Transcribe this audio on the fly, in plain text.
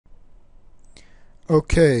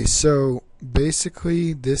Okay, so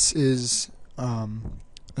basically this is a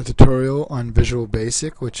tutorial on Visual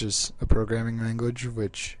Basic, which is a programming language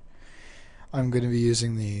which I'm going to be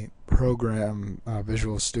using the program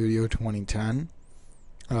Visual Studio 2010.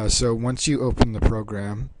 So once you open the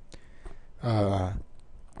program,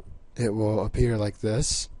 it will appear like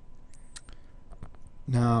this.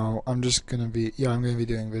 Now I'm going to be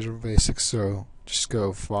doing Visual Basic, so just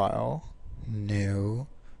go File, New,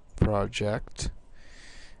 Project.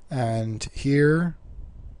 And here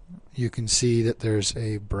you can see that there's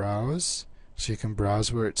a browse, so you can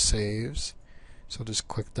browse where it saves. So I'll just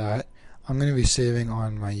click that. I'm going to be saving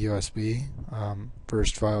on my USB.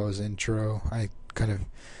 First file is intro. I kind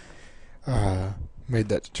of made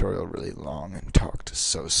that tutorial really long and talked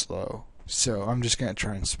so slow. So I'm just going to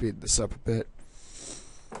try and speed this up a bit.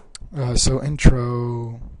 So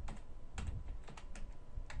intro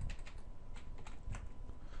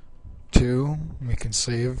 2, we can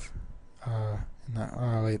save in that.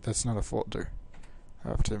 Oh wait, that's not a folder. I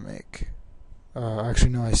have to make.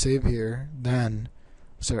 Actually, no, I save here. Then,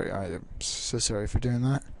 sorry, I'm so sorry for doing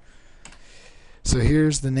that. So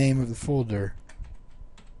here's the name of the folder.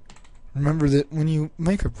 Remember that when you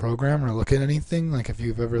make a program or look at anything, like if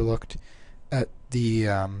you've ever looked at the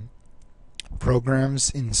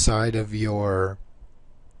programs inside of your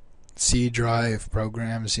C drive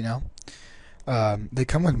programs, they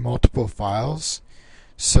come with multiple files,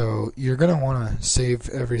 so you're going to want to save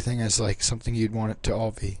everything as like something you'd want it to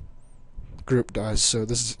all be grouped as. So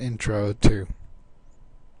this is intro to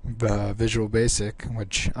Visual Basic,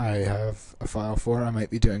 which I have a file for. I might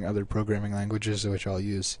be doing other programming languages which I'll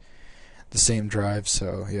use the same drive,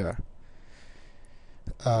 so yeah.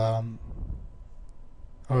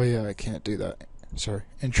 Oh yeah, I can't do that. Sorry.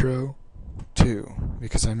 Intro 2,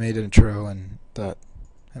 because I made an intro and that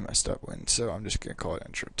I messed up when, so I'm just going to call it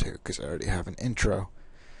intro 2 because I already have an intro.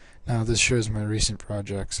 Now this shows my recent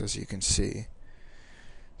projects, as you can see,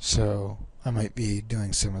 so I might be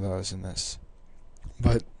doing some of those in this.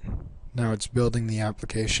 But now it's building the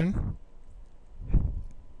application.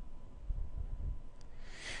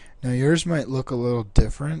 Now yours might look a little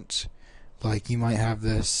different, like you might have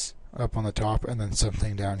this up on the top and then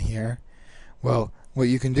something down here. Well, what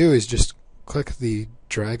you can do is just click the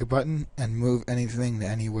drag button and move anything to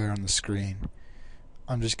anywhere on the screen.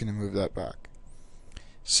 I'm just going to move that back.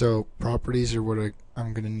 So properties are what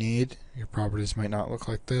I'm going to need. Your properties might not look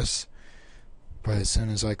like this, but as soon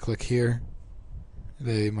as I click here,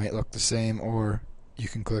 they might look the same, or you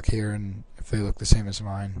can click here and if they look the same as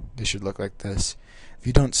mine, they should look like this. If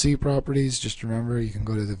you don't see properties, just remember you can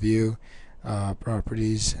go to the view,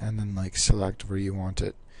 properties, and then like select where you want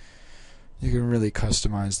it. You can really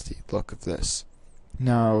customize the look of this.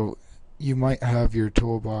 Now you might have your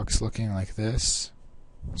toolbox looking like this,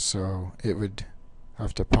 so it would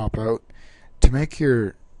have to pop out. To make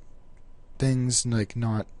your things like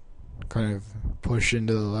not kind of push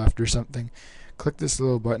into the left or something, click this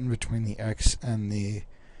little button between the X and the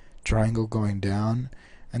triangle going down,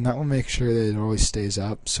 and that will make sure that it always stays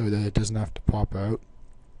up so that it doesn't have to pop out.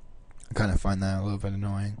 I kind of find that a little bit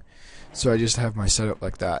annoying, so I just have my setup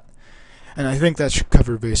like that, and I think that should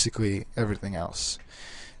cover basically everything else.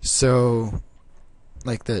 So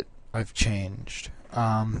like that I've changed.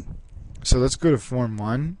 So let's go to form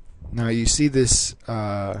 1. Now you see this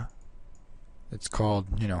it's called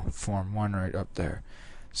form 1 right up there.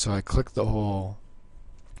 So I click the whole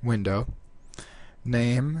window.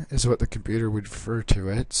 Name is what the computer would refer to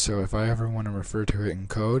it, so if I ever want to refer to it in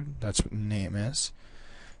code, that's what the name is.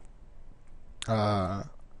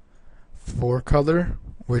 For color,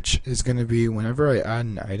 which is going to be whenever I add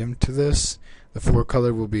an item to this, the for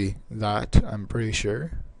color will be that, I'm pretty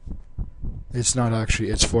sure. It's not actually,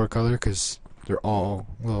 it's for color because they're all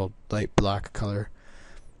little light black color.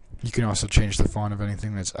 You can also change the font of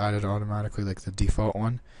anything that's added automatically, like the default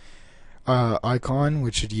one. Icon,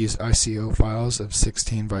 which would use ICO files of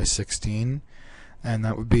 16 by 16, and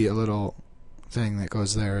that would be a little thing that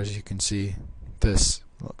goes there. As you can see, this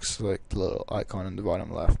looks like the little icon in the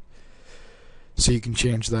bottom left. So you can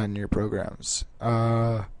change that in your programs.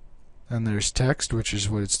 And there's text, which is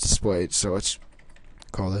what it's displayed. So let's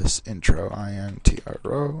call this intro,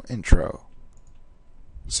 INTRO, intro.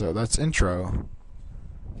 So that's intro.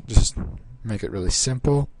 Just make it really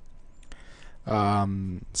simple.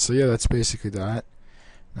 So yeah, that's basically that.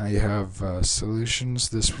 Now you have solutions.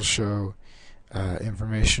 This will show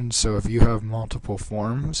information. So if you have multiple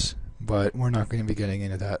forms, but we're not going to be getting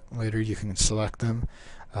into that later, you can select them,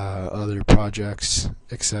 other projects,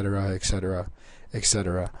 etc., etc.,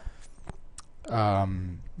 etc.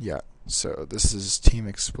 Yeah. So this is Team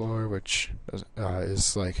Explorer, which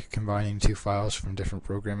is like combining two files from different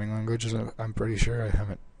programming languages. I'm pretty sure. I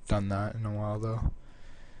haven't done that in a while though.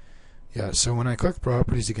 Yeah, so when I click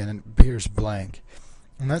properties again, it appears blank.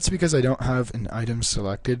 And that's because I don't have an item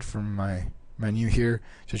selected from my menu here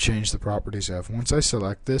to change the properties of. Once I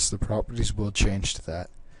select this, the properties will change to that.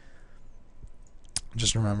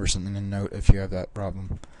 Just remember something to note if you have that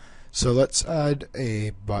problem. So let's add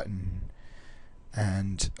a button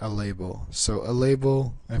and a label. So a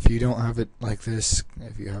label, if you don't have it like this,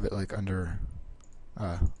 if you have it like under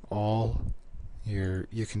all,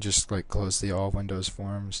 you can just like close the all windows,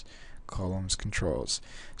 forms, columns, controls.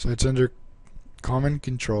 So it's under common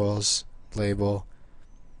controls, label,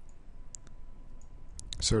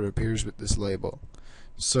 so it appears with this label.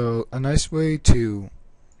 So a nice way to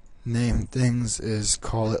name things is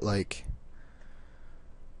call it like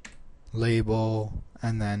label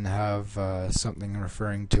and then have something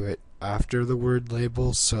referring to it after the word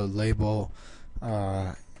label. So label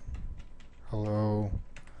hello.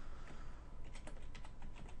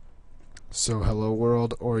 So hello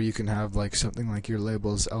world, or you can have like something like your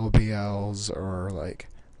labels LBLs or like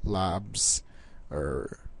labs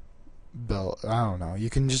or bell. I don't know. You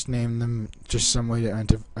can just name them just some way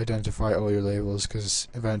to identify all your labels, because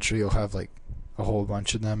eventually you'll have like a whole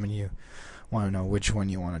bunch of them and you want to know which one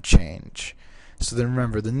you want to change. So then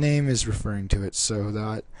remember, the name is referring to it, so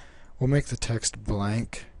that we'll make the text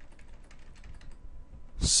blank.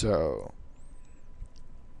 So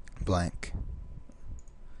blank.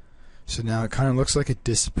 So now it kind of looks like it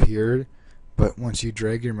disappeared, but once you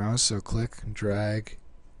drag your mouse, so click, drag,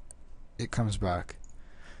 it comes back.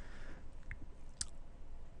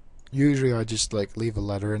 Usually I just like leave a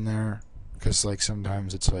letter in there, because like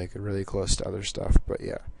sometimes it's like really close to other stuff, but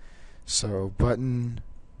yeah. So button,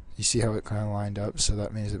 you see how it kind of lined up, so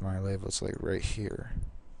that means that my label's like right here.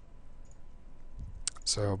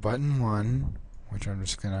 So button 1, which I'm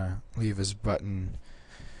just gonna leave as button.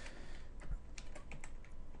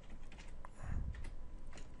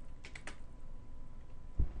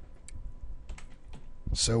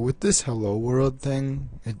 So with this hello world thing,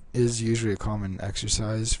 it is usually a common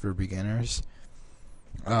exercise for beginners.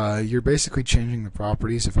 You're basically changing the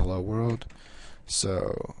properties of hello world.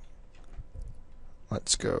 So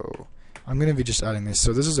let's go. I'm going to be just adding this.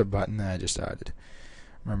 So this is a button that I just added.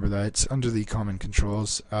 Remember that it's under the common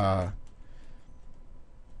controls. So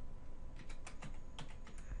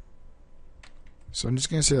I'm just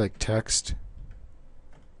going to say like text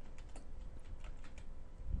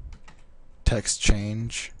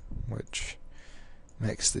change, which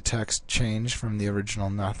makes the text change from the original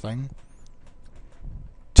nothing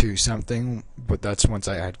to something, but that's once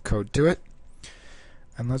I add code to it.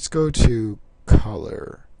 And let's go to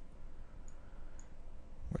color,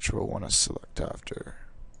 which we'll want to select after.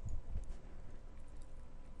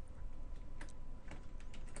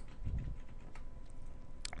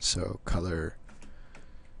 So color.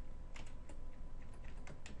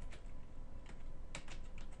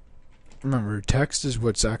 Remember, text is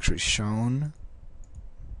what's actually shown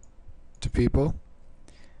to people,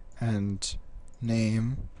 and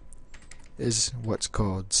name is what's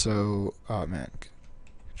called. So, oh man,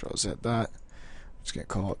 Control Z that. I'm just gonna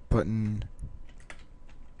call it button.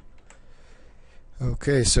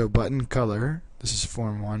 Okay, so button color. This is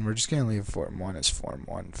form 1. We're just gonna leave form 1 as form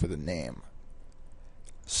 1 for the name.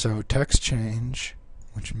 So text change,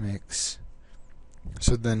 which makes.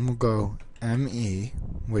 So then we'll go ME,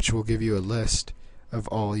 which will give you a list of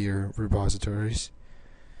all your repositories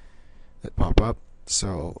that pop up.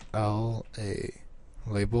 So L, a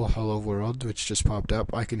label, hello world, which just popped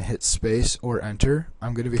up. I can hit space or enter.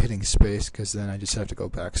 I'm going to be hitting space because then I just have to go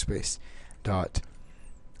backspace. Dot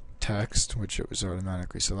text, which it was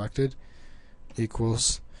automatically selected,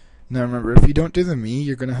 equals. Now remember, if you don't do the me,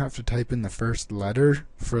 you're going to have to type in the first letter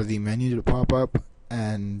for the menu to pop up,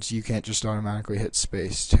 and you can't just automatically hit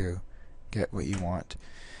space to get what you want.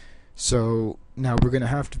 So now we're going to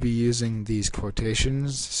have to be using these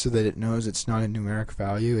quotations so that it knows it's not a numeric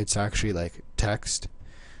value, it's actually like text.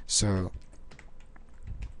 So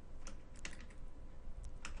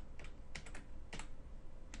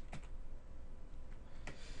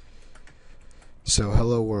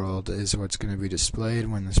hello world is what's going to be displayed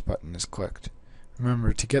when this button is clicked.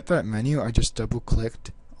 Remember, to get that menu, I just double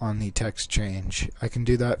clicked on the text change. I can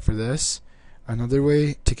do that for this. Another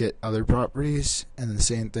way to get other properties, and the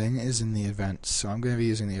same thing, is in the events. So I'm going to be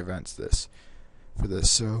using the events for this.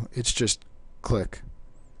 So it's just click.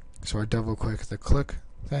 So I double click the click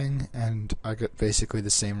thing, and I get basically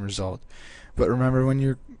the same result. But remember, when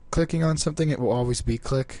you're clicking on something, it will always be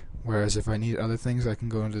click. Whereas if I need other things, I can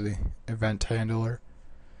go into the event handler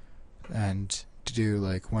and to do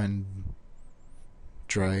like when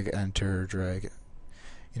drag, enter, drag,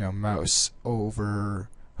 mouse over,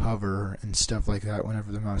 hover, and stuff like that.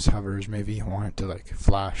 Whenever the mouse hovers, maybe you want it to like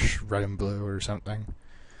flash red and blue or something.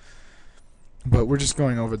 But we're just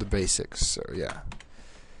going over the basics, so yeah.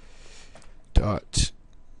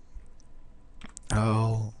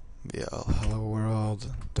 Hello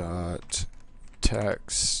world dot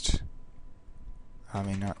text.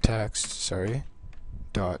 Not text, sorry.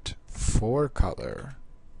 Dot fore color,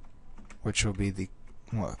 which will be the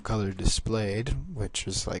color displayed, which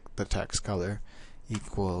is like the text color,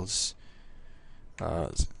 equals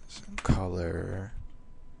color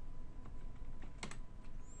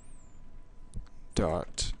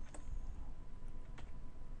dot,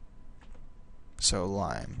 so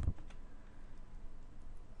lime.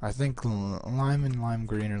 I think lime and lime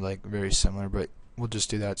green are like very similar, but we'll just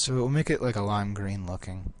do that. So we'll make it like a lime green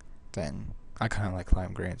looking thing. I kind of like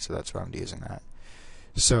lime green, so that's why I'm using that.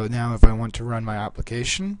 So now if I want to run my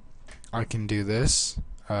application, I can do this.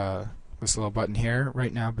 This little button here.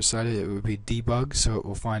 Right now beside it, it would be debug, so it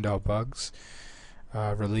will find all bugs.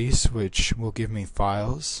 Release, which will give me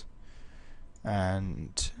files.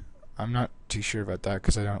 And I'm not too sure about that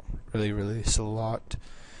because I don't really release a lot.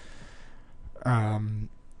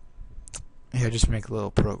 Yeah, just make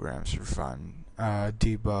little programs for fun.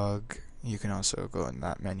 Debug, you can also go in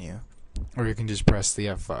that menu, or you can just press the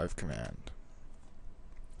F5 command.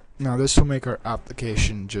 Now this will make our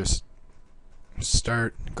application just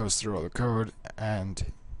start, goes through all the code,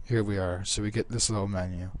 and here we are. So we get this little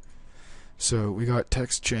menu. So we got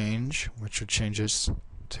text change, which would change us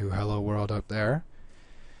to hello world up there.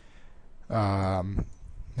 Then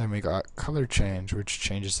we got color change, which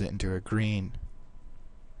changes it into a green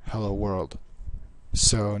hello world.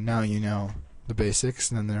 So now you know the basics,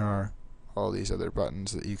 and then there are all these other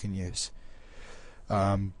buttons that you can use.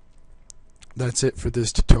 That's it for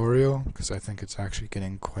this tutorial, because I think it's actually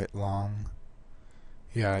getting quite long.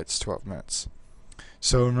 Yeah, it's 12 minutes.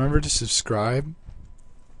 So remember to subscribe.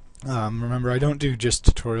 Remember, I don't do just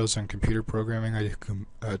tutorials on computer programming. I do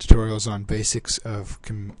tutorials on basics of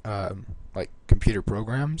like computer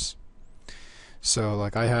programs. So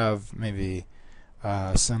like I have maybe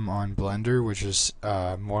some on Blender, which is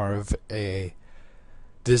more of a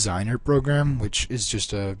designer program, which is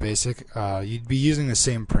just a basic. You'd be using the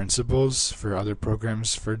same principles for other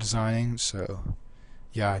programs for designing, so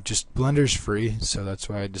yeah, just Blender's free, so that's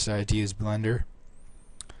why I decided to use Blender.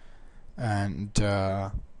 And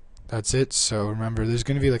that's it. So remember, there's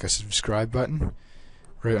going to be like a subscribe button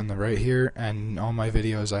right on the right here, and in all my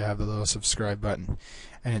videos I have the little subscribe button,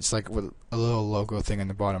 and it's like with a little logo thing in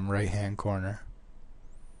the bottom right hand corner.